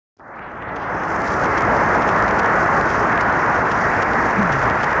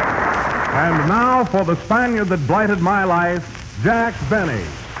And now for the Spaniard that blighted my life, Jack Benny.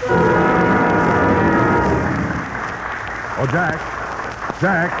 Oh, Jack.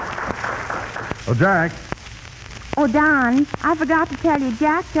 Oh, Jack. Oh, Don, I forgot to tell you,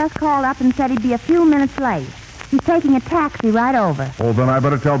 Jack just called up and said he'd be a few minutes late. He's taking a taxi right over. Oh, then I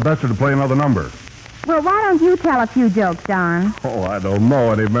better tell Bestor to play another number. Well, why don't you tell a few jokes, Don? Oh, I don't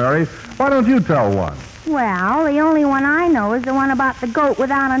know any, Mary. Why don't you tell one? Well, the only one I know is the one about the goat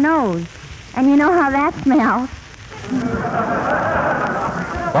without a nose. And you know how that smells.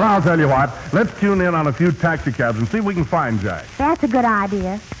 Well, I'll tell you what. Let's tune in on a few taxi cabs and see if we can find Jack. That's a good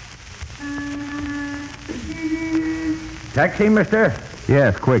idea. Taxi, mister?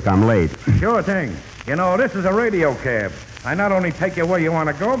 Yes, quick, I'm late. Sure thing. You know, this is a radio cab. I not only take you where you want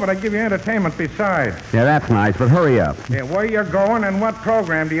to go, but I give you entertainment besides. Yeah, that's nice, but hurry up. Yeah, where you're going and what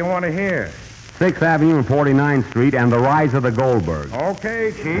program do you want to hear? 6th Avenue and 49th Street and the rise of the Goldbergs.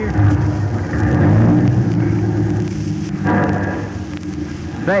 Okay, Chief.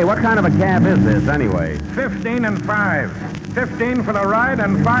 Say, what kind of a cab is this, anyway? 15 and 5. 15 for the ride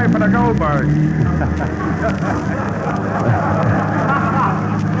and 5 for the Goldbergs.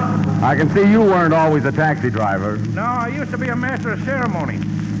 I can see you weren't always a taxi driver. No, I used to be a master of ceremony.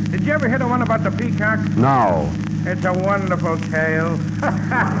 Did you ever hear the one about the peacock? No. It's a wonderful tale.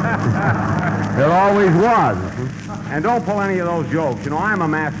 It always was. And don't pull any of those jokes. You know, I'm a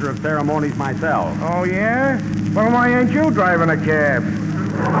master of ceremonies myself. Oh, yeah? Well, why ain't you driving a cab?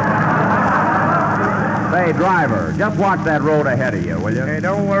 Say, driver, just watch that road ahead of you, will you? Hey,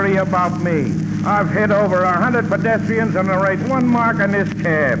 don't worry about me. I've hit over 100 pedestrians and I rate 1 mark on this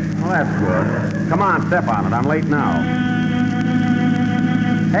cab. Well, that's good. Come on, step on it. I'm late now.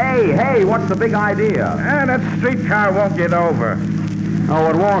 Hey, what's the big idea? That streetcar won't get over. Oh,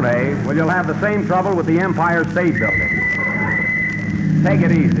 it won't, eh? Well, you'll have the same trouble with the Empire State Building. Take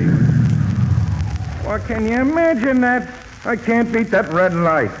it easy. Well, can you imagine that? I can't beat that red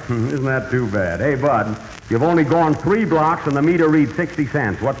light. Isn't that too bad? Hey, Bud, you've only gone 3 blocks and the meter reads 60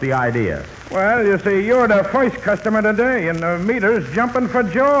 cents. What's the idea? Well, you see, you're the first customer today, and the meter's jumping for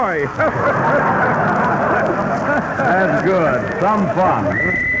joy. That's good. Some fun.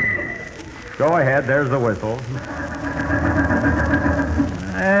 Go ahead. There's the whistle.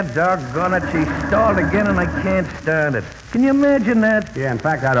 Doggone it. She stalled again, and I can't stand it. Can you imagine that? Yeah, in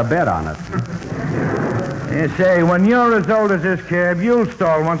fact, I'd have bet on it. You say, when you're as old as this cab, you'll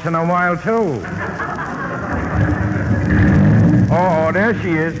stall once in a while, too. Oh, there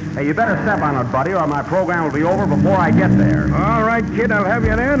she is. Hey, you better step on it, buddy, or my program will be over before I get there. All right, kid, I'll have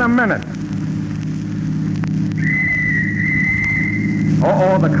you there in a minute.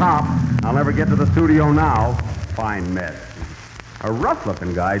 Uh-oh, the cop. I'll never get to the studio now. Fine mess. A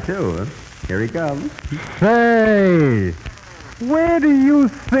rough-looking guy, too. Huh? Here he comes. Say, where do you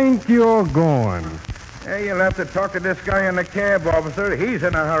think you're going? Hey, you'll have to talk to this guy in the cab, officer. He's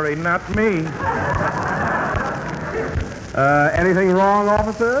in a hurry, not me. Anything wrong,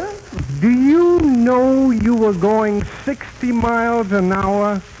 officer? Do you know you were going 60 miles an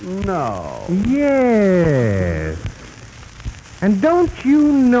hour? No. Yes. And don't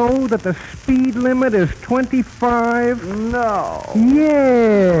you know that the speed limit is 25? No.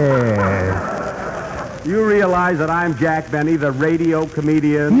 Yes. You realize that I'm Jack Benny, the radio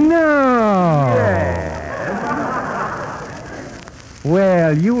comedian? No. Yes.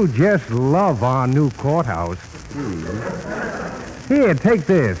 Well, you'll just love our new courthouse. Here, take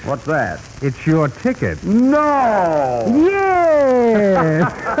this. What's that? It's your ticket. No! Yes!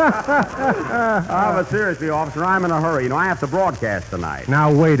 But seriously, officer, I'm in a hurry. You know, I have to broadcast tonight. Now,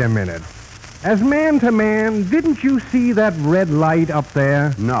 wait a minute. As man to man, didn't you see that red light up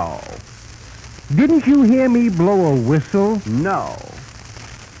there? No. Didn't you hear me blow a whistle? No.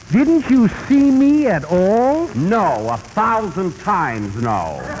 Didn't you see me at all? No, 1,000 times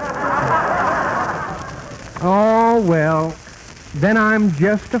no. Oh, well, then I'm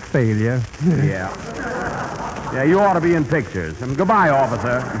just a failure. Yeah. Yeah, you ought to be in pictures. Goodbye,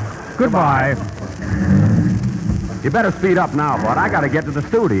 officer. Goodbye. You better speed up now, Bud. I got to get to the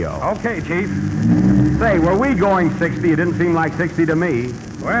studio. Okay, Chief. Say, were we going 60? It didn't seem like 60 to me.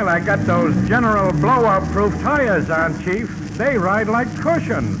 Well, I got those General blow-up-proof tires on, Chief. They ride like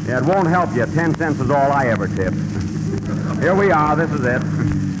cushions. Yeah, it won't help you. 10 cents is all I ever tip. Here we are. This is it.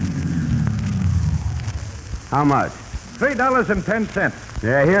 How much? $3.10.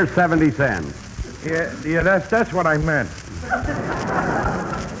 Yeah, here's 70 cents. Yeah, that's what I meant.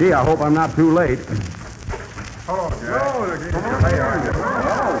 Gee, I hope I'm not too late.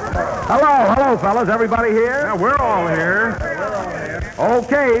 Hello, fellas. Everybody here? Yeah, we're all here.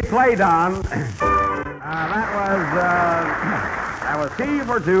 Okay, play, Don. That have a C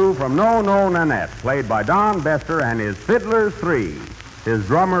for 2 from No No Nanette, played by Don Bestor and his fiddlers 3, his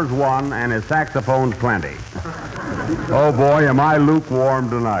drummers 1, and his saxophones 20. Oh, boy, am I lukewarm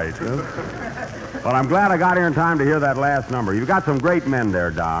tonight. But I'm glad I got here in time to hear that last number. You've got some great men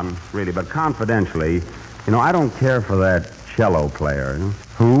there, Don, really, but confidentially, I don't care for that cello player.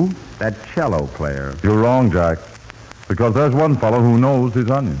 Who? That cello player. You're wrong, Jack. Because there's one fellow who knows his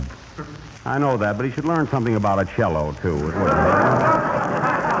onions. I know that, but he should learn something about a cello, too.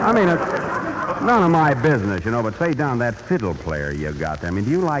 I mean, it's none of my business, but say, Don, that fiddle player you got there, do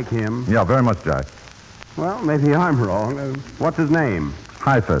you like him? Yeah, very much, Jack. Well, maybe I'm wrong. What's his name?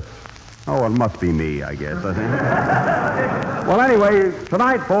 Heifetz. Oh, it must be me, I guess. Well, anyway,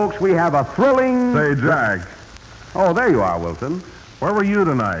 tonight, folks, we have a thrilling... Say, Jack. Oh, there you are, Wilson. Where were you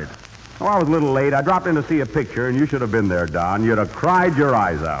tonight? Oh, I was a little late. I dropped in to see a picture, and you should have been there, Don. You'd have cried your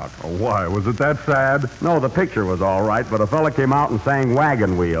eyes out. Oh, why? Was it that sad? No, the picture was all right, but a fella came out and sang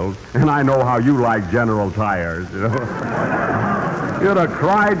Wagon Wheels, and I know how you like General Tires, You'd have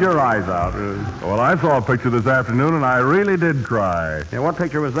cried your eyes out. Well, I saw a picture this afternoon, and I really did cry. Yeah, what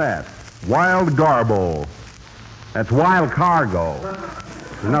picture was that? Wild Garbo. That's Wild Cargo.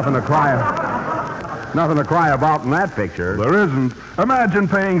 There's nothing to cry about in that picture. There isn't. Imagine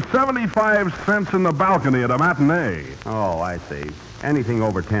paying 75 cents in the balcony at a matinee. Oh, I see. Anything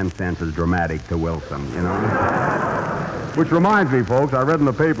over 10 cents is dramatic to Wilson, Which reminds me, folks, I read in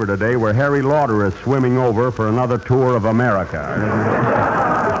the paper today where Harry Lauder is swimming over for another tour of America.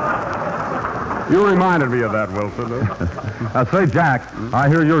 You reminded me of that, Wilson. Say, Jack, I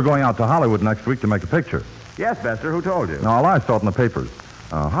hear you're going out to Hollywood next week to make a picture. Yes, Bestor, who told you? No, I saw it in the papers.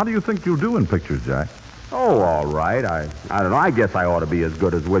 How do you think you'll do in pictures, Jack? Oh, all right. I don't know. I guess I ought to be as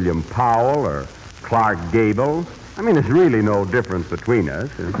good as William Powell or Clark Gable. There's really no difference between us.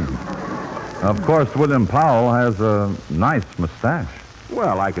 Of course, William Powell has a nice mustache.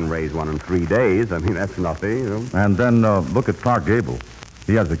 Well, I can raise one in 3 days. That's nothing, And then look at Clark Gable.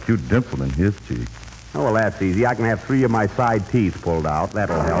 He has a cute dimple in his cheek. Oh, well, that's easy. I can have 3 of my side teeth pulled out.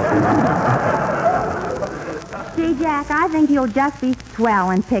 That'll help. See, Jack, I think you'll just be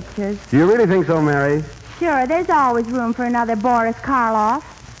swell in pictures. Do you really think so, Mary? Sure, there's always room for another Boris Karloff.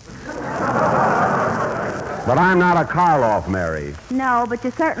 But I'm not a Karloff, Mary. No, but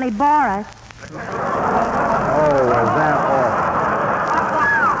you're certainly Boris. Oh, is that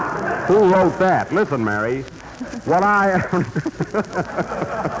awful? Who wrote that? Listen, Mary.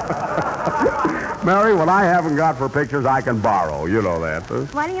 Mary, what I haven't got for pictures, I can borrow. You know that.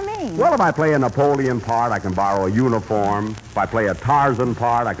 What do you mean? Well, if I play a Napoleon part, I can borrow a uniform. If I play a Tarzan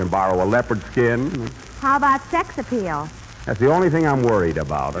part, I can borrow a leopard skin. How about sex appeal? That's the only thing I'm worried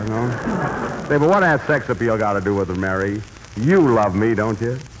about, Say, but what has sex appeal got to do with it, Mary? You love me, don't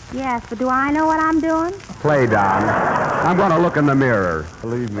you? Yes, but do I know what I'm doing? Play, Don. I'm going to look in the mirror.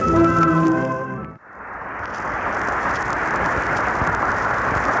 Believe me.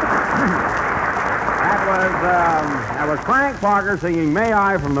 That was Frank Parker singing May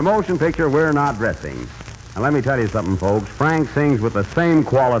I from the motion picture We're Not Dressing. And let me tell you something, folks. Frank sings with the same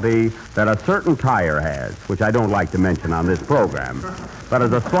quality that a certain tire has, which I don't like to mention on this program. But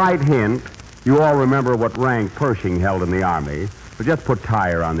as a slight hint, you all remember what rank Pershing held in the Army. So just put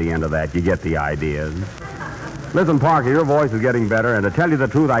tire on the end of that. You get the ideas. Listen, Parker, your voice is getting better, and to tell you the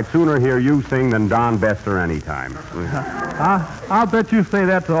truth, I'd sooner hear you sing than Don Bestor anytime. I'll bet you say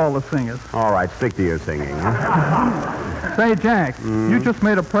that to all the singers. All right, stick to your singing. Say, Jack, you just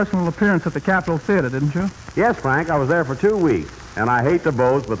made a personal appearance at the Capitol Theater, didn't you? Yes, Frank, I was there for 2 weeks, and I hate to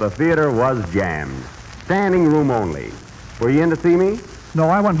boast, but the theater was jammed. Standing room only. Were you in to see me? No,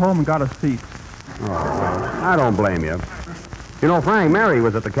 I went home and got a seat. Oh, well, I don't blame you. Frank, Mary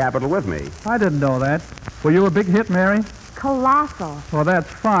was at the Capitol with me. I didn't know that. Were you a big hit, Mary? Colossal. Well, that's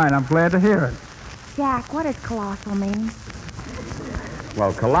fine. I'm glad to hear it. Jack, what does colossal mean?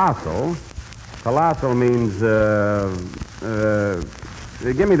 Well, colossal means,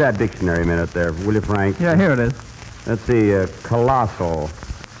 give me that dictionary a minute there, will you, Frank? Yeah, here it is. Let's see, colossal,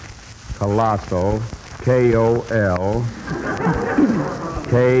 K-O-L,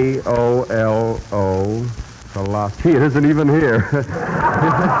 K-O-L-O, colossal. Gee, it isn't even here.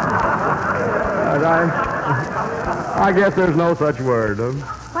 I guess there's no such word.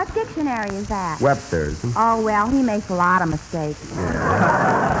 What dictionary is that? Webster's. Oh, well, he makes a lot of mistakes.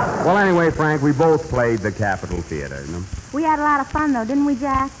 Yeah. Well, anyway, Frank, we both played the Capitol Theater. We had a lot of fun, though, didn't we,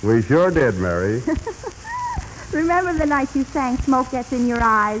 Jack? We sure did, Mary. Remember the night you sang Smoke Gets in Your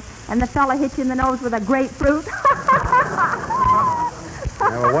Eyes and the fella hit you in the nose with a grapefruit?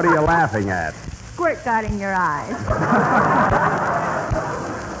 Well, what are you laughing at? Squirt got in your eyes.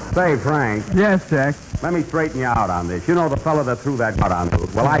 Say, Frank, Yes, Jack. let me straighten you out on this. You know the fellow that threw that gun on you?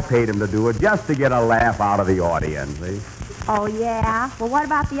 Well, I paid him to do it just to get a laugh out of the audience, see? Oh, yeah? Well, what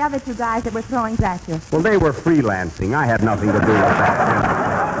about the other two guys that were throwing at you? Well, they were freelancing. I had nothing to do with that.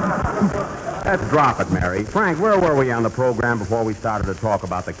 Let's drop it, Mary. Frank, where were we on the program before we started to talk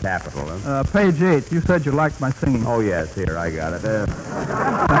about the Capitol? Huh? Page 8. You said you liked my singing. Oh, yes, here, I got it.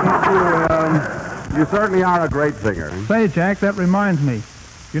 You certainly are a great singer. Say, Jack, that reminds me.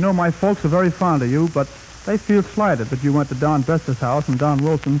 You know, my folks are very fond of you, but they feel slighted that you went to Don Bestor's house and Don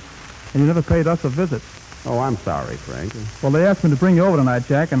Wilson's, and you never paid us a visit. Oh, I'm sorry, Frank. Well, they asked me to bring you over tonight,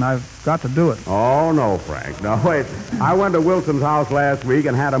 Jack, and I've got to do it. Oh, no, Frank. No, wait. I went to Wilson's house last week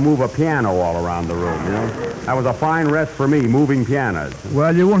and had to move a piano all around the room, you know? That was a fine rest for me, moving pianos.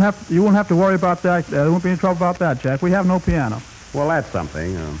 Well, you won't have to worry about that. There won't be any trouble about that, Jack. We have no piano. Well, that's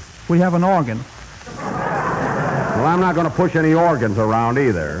something. We have an organ. Well, I'm not going to push any organs around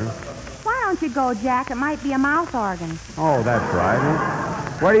either. Why don't you go, Jack? It might be a mouth organ. Oh, that's right.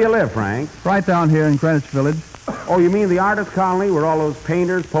 Where do you live, Frank? Right down here in Greenwich Village. Oh, you mean the artist colony where all those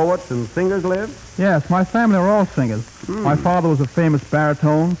painters, poets, and singers live? Yes, my family are all singers. My father was a famous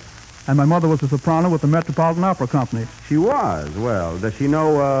baritone, and my mother was a soprano with the Metropolitan Opera Company. She was. Well, does she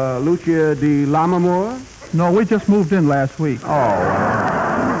know Lucia di Lammermoor? No, we just moved in last week. Oh,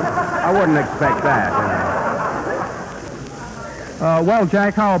 I wouldn't expect that. Well,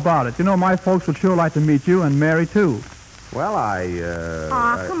 Jack, how about it? You know, my folks would sure like to meet you, and Mary, too. Well,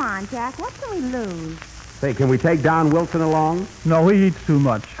 Aw, come on, Jack. What can we lose? Say, can we take Don Wilson along? No, he eats too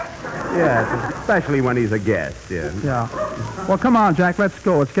much. Yes, especially when he's a guest, yeah. Yeah. Well, come on, Jack, let's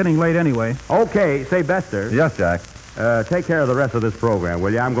go. It's getting late anyway. Okay, say, Bestor. Yes, Jack. Take care of the rest of this program,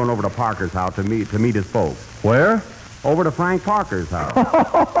 will you? I'm going over to Parker's house to meet his folks. Where? Over to Frank Parker's house.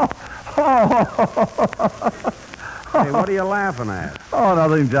 Hey, what are you laughing at? Oh,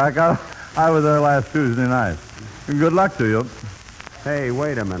 nothing, Jack. I was there last Tuesday night. Good luck to you. Hey,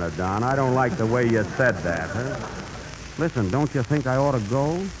 wait a minute, Don. I don't like the way you said that, huh? Listen, don't you think I ought to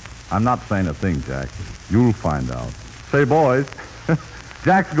go? I'm not saying a thing, Jack. You'll find out. Say, boys,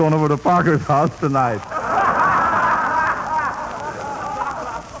 Jack's going over to Parker's house tonight.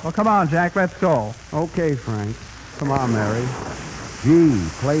 Well, come on, Jack, let's go. Okay, Frank. Come on, Mary. Gee,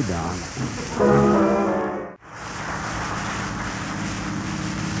 play, Don.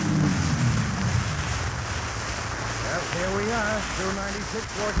 Here we are, 296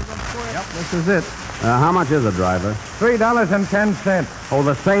 Washington Square. Yep, this is it. How much is it, driver? $3.10. Oh,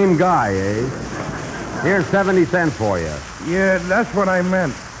 the same guy, eh? Here's 70 cents for you. Yeah, that's what I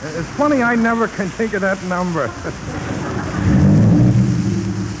meant. It's funny I never can think of that number.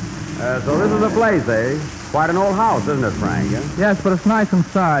 So this is the place, eh? Quite an old house, isn't it, Frank? Eh? Yes, but it's nice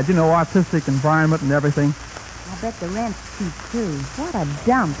inside. You know, artistic environment and everything. I bet the rent's cheap, too. What a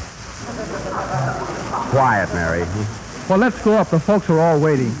dump. Quiet, Mary. Well, let's go up. The folks are all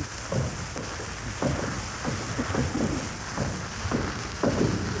waiting.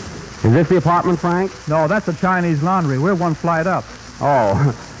 Is this the apartment, Frank? No, that's a Chinese laundry. We're one flight up.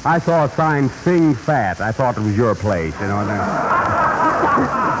 Oh, I saw a sign, Sing Fat. I thought it was your place, you know.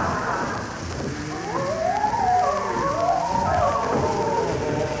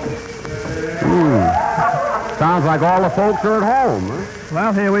 Sounds like all the folks are at home, huh?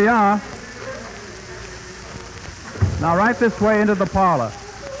 Well, here we are. Now, right this way into the parlor.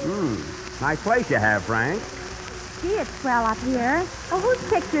 Nice place you have, Frank. Gee, it's swell up here. Well, whose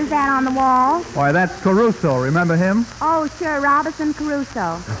picture's that on the wall? Why, that's Caruso. Remember him? Oh, sure, Robinson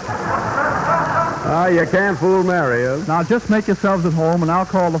Crusoe. You can't fool Mary, huh? Now, just make yourselves at home, and I'll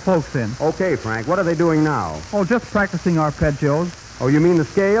call the folks in. Okay, Frank, what are they doing now? Oh, just practicing arpeggios. Oh, you mean the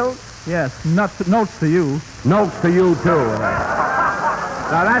scales? Yes, notes to you. Notes to you, too.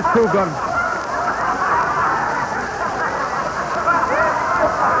 Now, that's too good.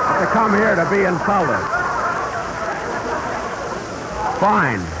 To come here to be insulted.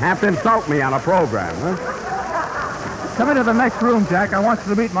 Fine. Have to insult me on a program, huh? Come into the next room, Jack. I want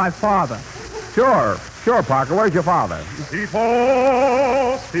you to meet my father. Sure, Parker. Where's your father?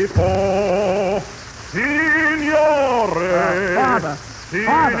 Sifo, signore. Father.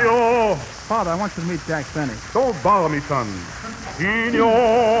 Signor. Father, I want you to meet Jack Benny. Don't bother me, son.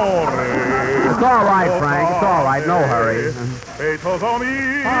 Signore. It's all right, Frank. It's all right. No hurry.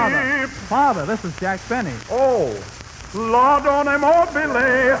 Father, this is Jack Benny. Oh, Ladone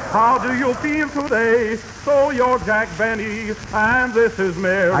mobile, how do you feel today? So you're Jack Benny, and this is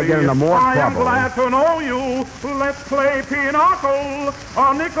Mary. I get into more I am trouble. glad to know you. Let's play pinochle,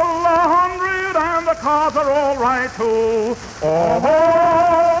 a nickel 100, and the cards are all right, too. Oh,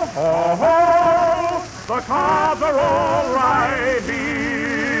 the cards are all right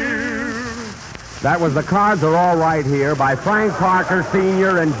here. That was The Cards Are All Right Here by Frank Parker,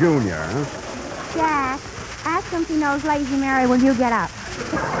 Sr. and Jr. Jack, ask him if he knows Lazy Mary. Will you get up?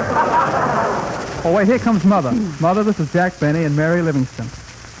 Oh, wait, here comes Mother. Mother, this is Jack Benny and Mary Livingston.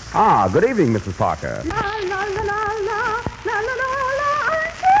 Ah, good evening, Mrs. Parker. La, la, la, la, la, la, la, la, la,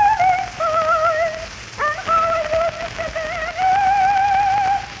 I'm feeling fine. And how are you, Mr. Benny?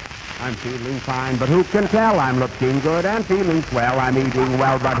 I'm feeling fine, but who can tell? I'm looking good and feeling swell. I'm eating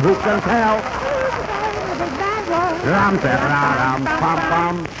well, but who can tell?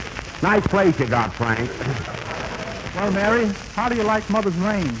 Rum-ta-rum-pum-pum. Nice place you got, Frank. Well, Mary, how do you like Mother's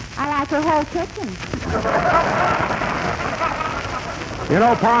range? I like her whole kitchen. You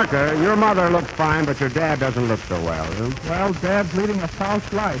know, Parker, your mother looks fine, but your dad doesn't look so well. Huh? Well, Dad's leading a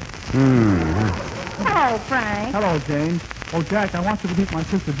soused life. Hello, Frank. Hello, Jane. Oh, Jack, I want you to meet my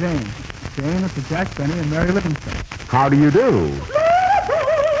sister Jane. Jane, this is Jack Benny and Mary Livingston. How do you do?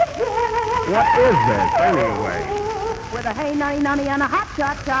 What is this, anyway? With a hey nunny and a hot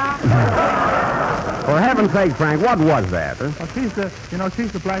cha-cha. For heaven's sake, Frank, what was that? Huh? Well,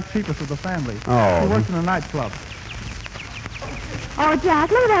 she's the black sheepest of the family. Oh. She works in a nightclub. Oh, Jack,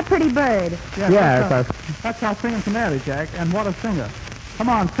 look at that pretty bird. Yes, that's our singing canary, Jack, and what a singer. Come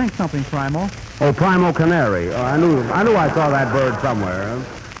on, sing something, Primo. Oh, Primo Canary. Oh, I knew I saw that bird somewhere. Huh?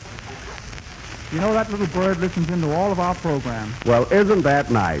 You know, that little bird listens into all of our programs. Well, isn't that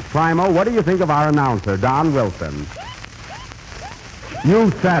nice? Primo, what do you think of our announcer, Don Wilson?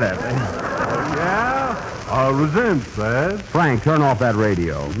 You said it. Yeah? I resent that. Frank, turn off that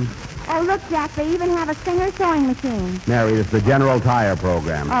radio. Oh, look, Jack, they even have a singer sewing machine. Mary, it's the General Tire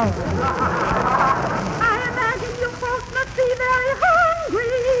program. Oh. I imagine you folks must be very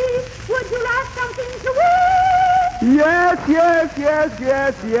hungry. Would you like something to eat?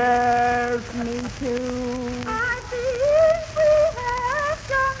 Yes. Me too. I think we have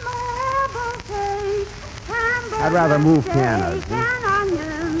some marble cake, hamburger I'd rather move steak, pianos. and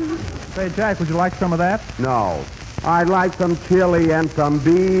onions. Say, Jack, would you like some of that? No. I'd like some chili and some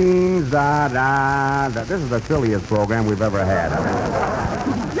beans. Da. This is the silliest program we've ever had.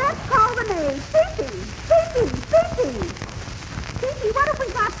 Let's call the maid. Fifi, what have we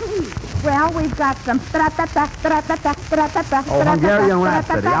got to eat? Well, we've got some... Oh, Hungarian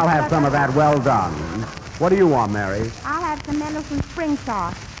Rhapsody. I'll have some of that well done. What do you want, Mary? I'll have some Mendelssohn spring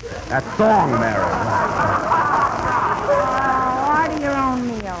sauce. That song, Mary. Oh, order your own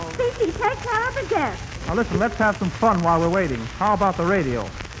meal. Fifi, take care of the guests. Now, listen, let's have some fun while we're waiting. How about the radio?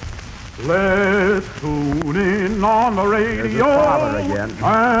 Let's tune in on the There's radio your father again.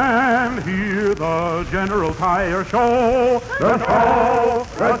 and hear the General Tire Show. The show.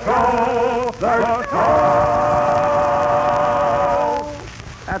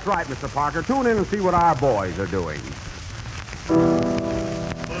 That's right, Mr. Parker. Tune in and see what our boys are doing.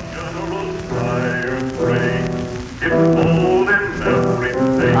 The General Tire Train. It's old in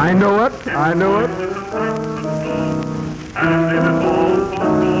everything. I knew it. And it is also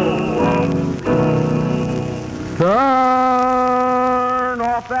Turn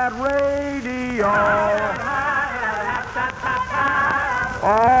off that radio.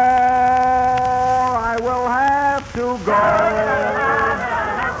 Or I will have to go.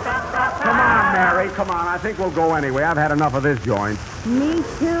 Come on, Mary. Come on. I think we'll go anyway. I've had enough of this joint. Me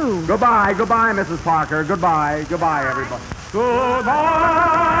too. Goodbye, Mrs. Parker. Goodbye, everybody.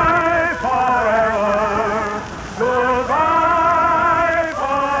 Goodbye forever. Goodbye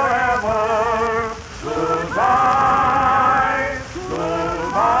forever. Goodbye.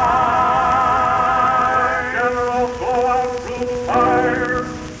 General, go out through fire.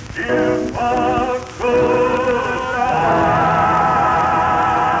 Give a goodbye.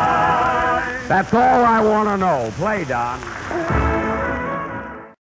 That's all I want to know. Play, Don.